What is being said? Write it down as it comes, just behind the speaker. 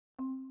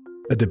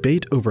A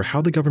debate over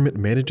how the government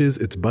manages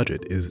its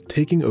budget is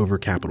taking over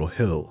Capitol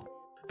Hill.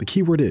 The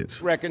key word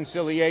is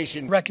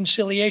reconciliation.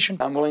 Reconciliation.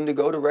 I'm willing to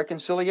go to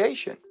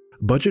reconciliation.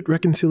 Budget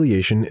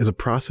reconciliation is a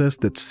process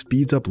that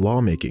speeds up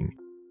lawmaking.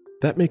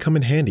 That may come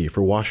in handy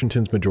for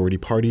Washington's majority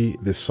party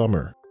this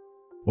summer.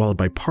 While a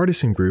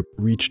bipartisan group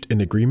reached an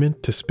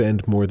agreement to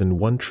spend more than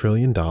 $1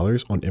 trillion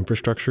on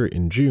infrastructure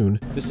in June,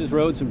 this is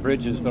roads and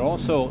bridges, but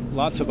also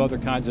lots of other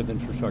kinds of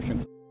infrastructure.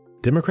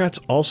 Democrats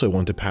also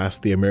want to pass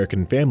the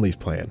American Families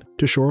Plan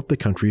to shore up the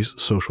country's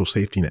social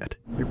safety net.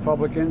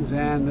 Republicans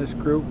and this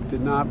group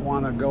did not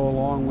want to go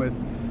along with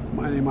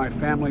any of my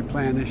family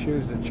plan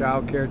issues, the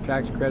child care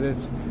tax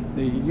credits,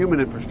 the human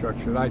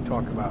infrastructure that I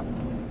talk about.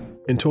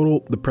 In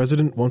total, the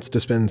president wants to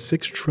spend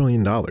 $6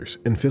 trillion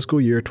in fiscal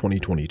year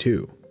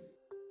 2022.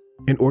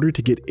 In order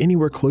to get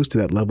anywhere close to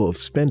that level of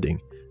spending,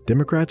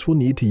 Democrats will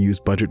need to use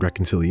budget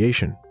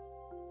reconciliation.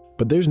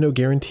 But there's no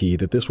guarantee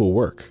that this will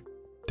work.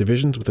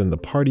 Divisions within the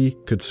party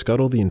could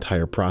scuttle the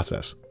entire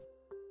process.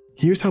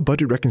 Here's how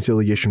budget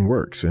reconciliation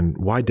works and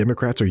why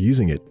Democrats are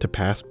using it to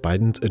pass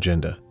Biden's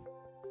agenda.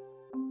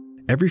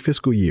 Every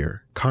fiscal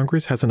year,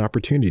 Congress has an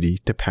opportunity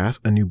to pass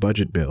a new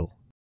budget bill.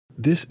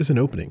 This is an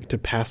opening to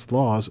pass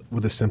laws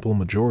with a simple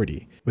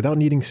majority, without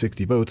needing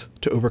 60 votes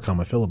to overcome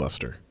a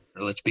filibuster.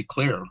 Let's be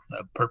clear,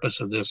 the purpose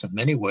of this in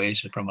many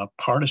ways, from a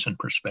partisan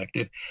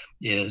perspective,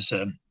 is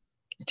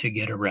to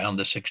get around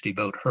the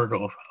 60-vote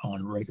hurdle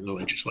on regular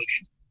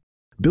legislation.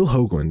 Bill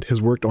Hoagland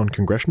has worked on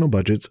congressional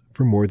budgets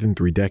for more than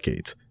 3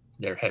 decades.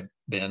 There have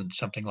been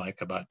something like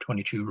about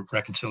 22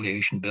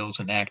 reconciliation bills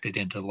enacted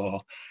into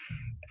law,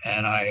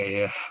 and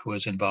I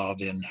was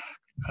involved in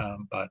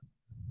about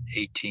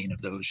 18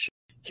 of those.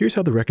 Here's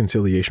how the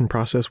reconciliation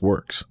process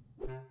works.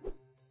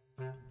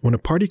 When a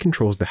party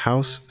controls the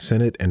House,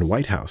 Senate, and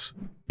White House,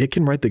 it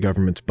can write the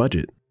government's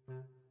budget.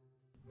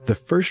 The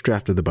first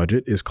draft of the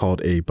budget is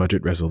called a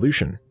budget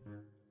resolution.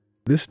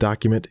 This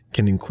document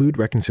can include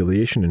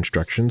reconciliation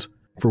instructions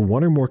for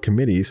one or more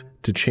committees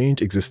to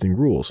change existing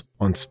rules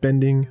on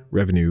spending,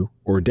 revenue,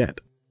 or debt.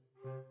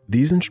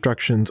 These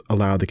instructions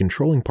allow the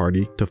controlling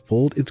party to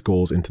fold its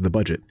goals into the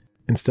budget,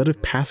 instead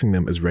of passing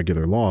them as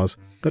regular laws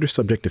that are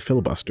subject to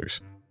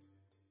filibusters.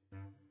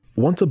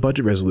 Once a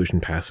budget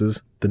resolution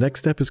passes, the next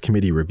step is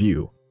committee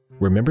review,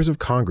 where members of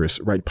Congress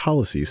write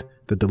policies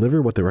that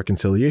deliver what the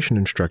reconciliation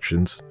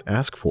instructions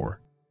ask for.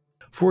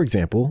 For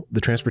example,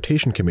 the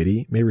Transportation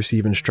Committee may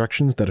receive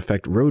instructions that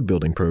affect road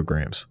building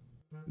programs.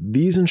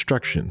 These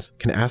instructions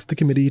can ask the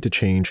committee to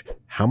change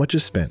how much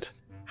is spent,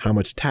 how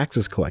much tax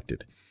is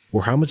collected,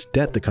 or how much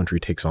debt the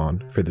country takes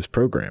on for this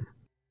program.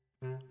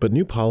 But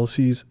new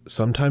policies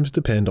sometimes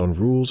depend on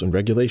rules and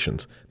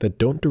regulations that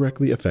don't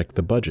directly affect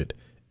the budget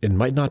and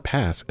might not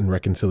pass in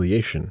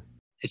reconciliation.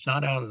 It's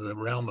not out of the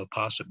realm of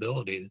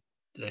possibility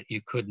that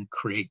you couldn't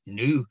create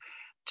new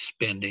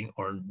spending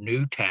or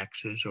new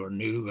taxes or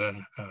new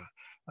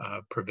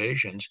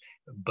provisions,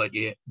 but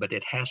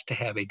it has to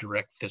have a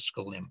direct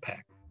fiscal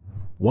impact.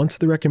 Once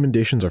the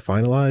recommendations are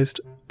finalized,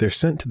 they're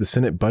sent to the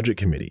Senate Budget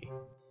Committee.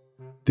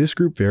 This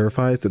group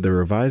verifies that the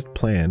revised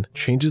plan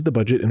changes the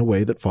budget in a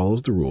way that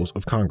follows the rules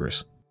of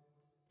Congress.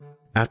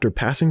 After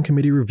passing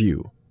committee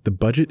review, the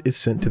budget is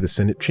sent to the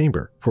Senate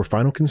chamber for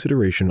final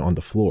consideration on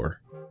the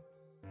floor.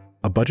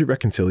 A budget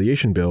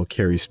reconciliation bill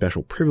carries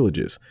special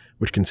privileges,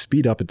 which can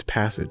speed up its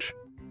passage.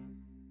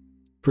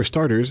 For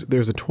starters,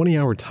 there's a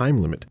 20-hour time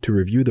limit to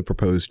review the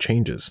proposed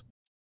changes.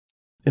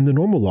 In the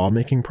normal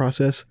lawmaking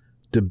process,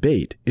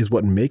 debate is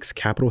what makes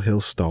Capitol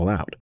Hill stall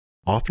out,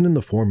 often in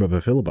the form of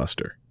a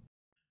filibuster.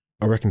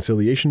 A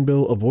reconciliation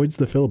bill avoids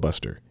the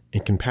filibuster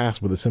and can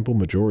pass with a simple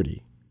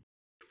majority.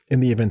 In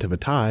the event of a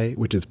tie,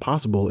 which is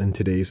possible in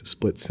today's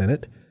split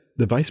Senate,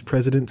 the Vice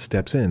President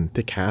steps in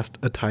to cast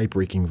a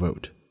tie-breaking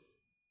vote.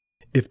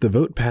 If the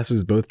vote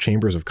passes both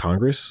chambers of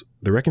Congress,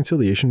 the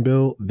reconciliation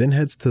bill then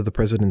heads to the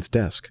President's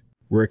desk,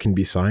 where it can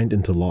be signed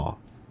into law.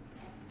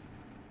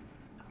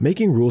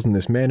 Making rules in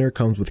this manner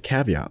comes with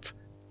caveats.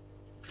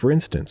 For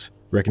instance,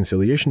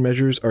 reconciliation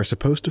measures are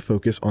supposed to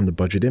focus on the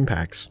budget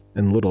impacts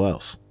and little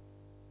else.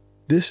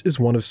 This is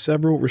one of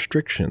several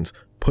restrictions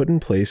put in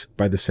place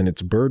by the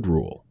Senate's Byrd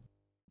Rule.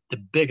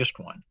 The biggest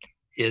one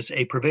is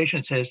a provision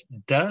that says,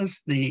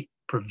 does the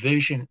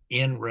provision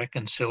in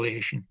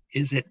reconciliation,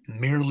 is it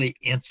merely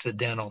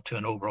incidental to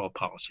an overall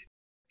policy?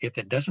 If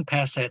it doesn't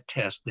pass that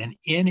test, then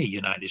any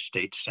United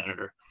States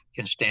senator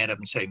can stand up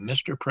and say,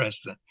 Mr.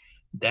 President,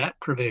 that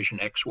provision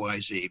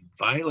XYZ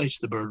violates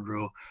the Byrd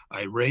Rule.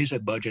 I raise a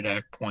Budget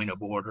Act point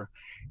of order,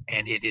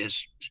 and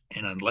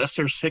unless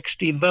there's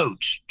 60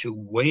 votes to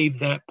waive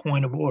that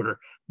point of order,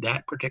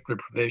 that particular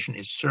provision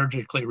is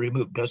surgically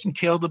removed. Doesn't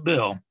kill the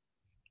bill,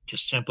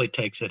 just simply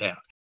takes it out.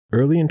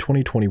 Early in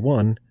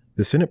 2021,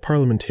 the Senate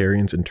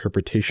parliamentarians'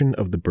 interpretation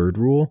of the Byrd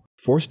Rule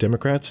forced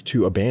Democrats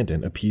to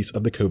abandon a piece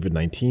of the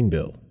COVID-19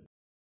 bill.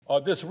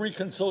 This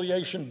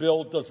reconciliation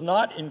bill does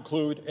not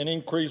include an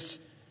increase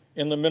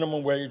in the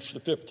minimum wage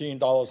to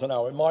 $15 an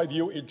hour. In my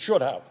view, it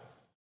should have.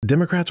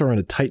 Democrats are on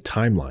a tight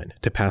timeline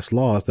to pass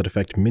laws that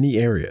affect many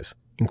areas,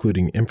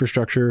 including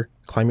infrastructure,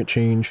 climate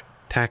change,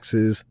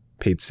 taxes,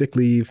 paid sick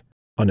leave,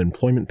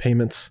 unemployment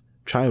payments,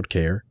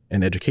 childcare,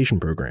 and education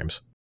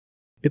programs.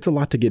 It's a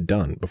lot to get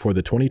done before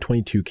the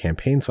 2022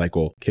 campaign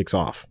cycle kicks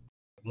off.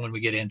 When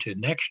we get into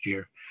next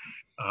year,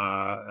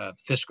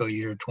 fiscal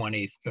year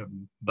 20,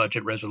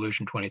 budget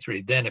resolution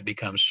 23, then it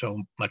becomes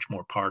so much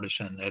more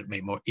partisan that it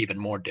may be even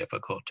more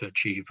difficult to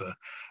achieve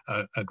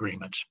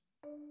agreements.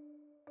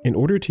 In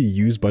order to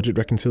use budget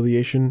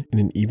reconciliation in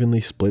an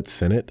evenly split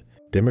Senate,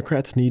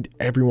 Democrats need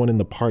everyone in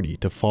the party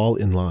to fall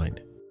in line.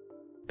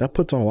 That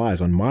puts all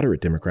eyes on moderate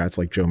Democrats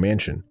like Joe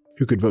Manchin,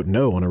 who could vote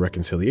no on a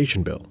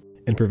reconciliation bill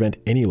and prevent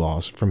any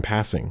laws from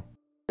passing.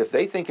 If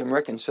they think in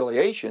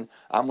reconciliation,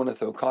 I'm going to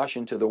throw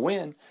caution to the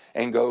wind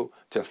and go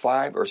to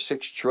 $5 or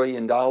 $6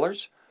 trillion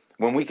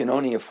when we can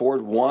only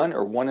afford 1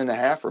 or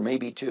 1.5 or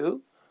maybe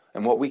 2,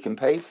 and what we can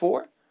pay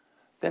for,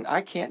 then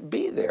I can't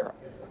be there.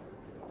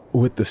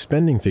 With the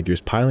spending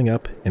figures piling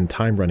up and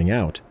time running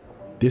out,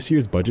 this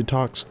year's budget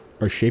talks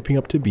are shaping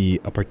up to be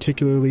a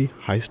particularly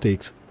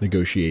high-stakes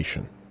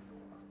negotiation.